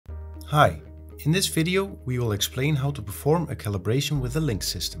Hi, in this video we will explain how to perform a calibration with a link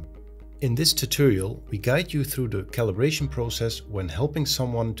system. In this tutorial we guide you through the calibration process when helping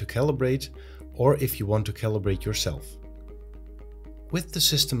someone to calibrate or if you want to calibrate yourself. With the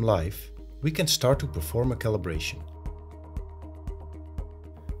system live, we can start to perform a calibration.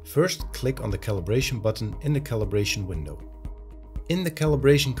 First, click on the calibration button in the calibration window. In the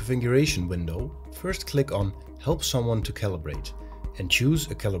calibration configuration window, first click on Help someone to calibrate and choose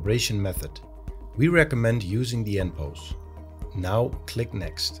a calibration method. We recommend using the end pose. Now click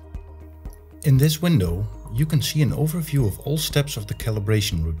Next. In this window, you can see an overview of all steps of the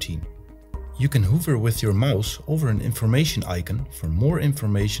calibration routine. You can hover with your mouse over an information icon for more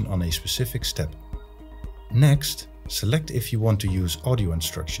information on a specific step. Next, select if you want to use audio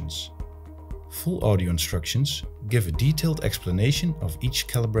instructions. Full audio instructions give a detailed explanation of each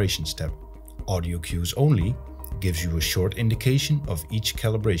calibration step. Audio cues only gives you a short indication of each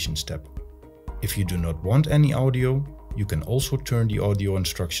calibration step. If you do not want any audio, you can also turn the audio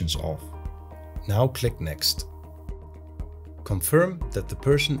instructions off. Now click Next. Confirm that the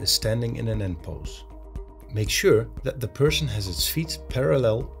person is standing in an end pose. Make sure that the person has its feet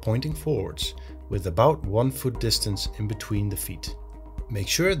parallel pointing forwards, with about 1 foot distance in between the feet. Make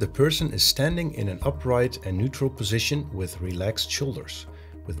sure the person is standing in an upright and neutral position with relaxed shoulders,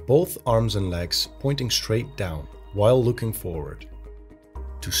 with both arms and legs pointing straight down while looking forward.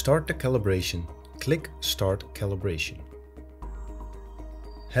 To start the calibration, click Start Calibration.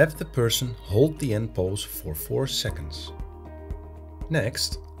 Have the person hold the end pose for 4 seconds.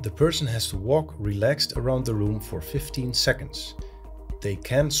 Next, the person has to walk relaxed around the room for 15 seconds. They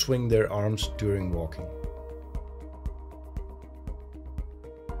can swing their arms during walking.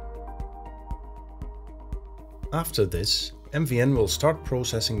 After this, MVN will start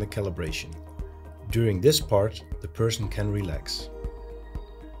processing the calibration. During this part, the person can relax.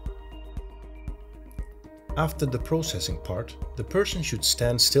 After the processing part, the person should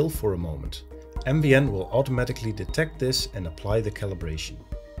stand still for a moment. MVN will automatically detect this and apply the calibration.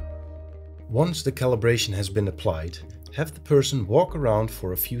 Once the calibration has been applied, have the person walk around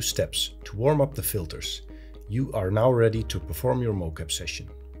for a few steps to warm up the filters. You are now ready to perform your mocap session.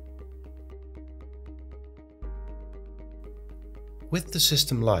 With the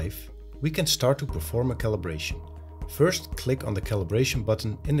system live, we can start to perform a calibration. First, click on the calibration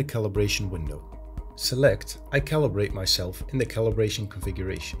button in the calibration window. Select I calibrate myself in the calibration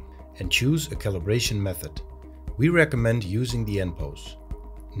configuration and choose a calibration method. We recommend using the end pose.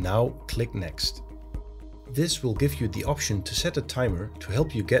 Now click Next. This will give you the option to set a timer to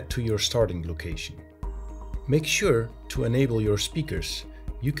help you get to your starting location. Make sure to enable your speakers.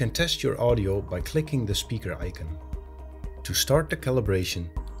 You can test your audio by clicking the speaker icon. To start the calibration,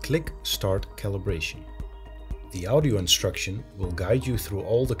 click Start Calibration. The audio instruction will guide you through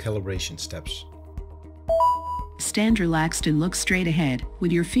all the calibration steps. Stand relaxed and look straight ahead,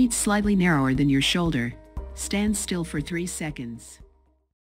 with your feet slightly narrower than your shoulder. Stand still for 3 seconds.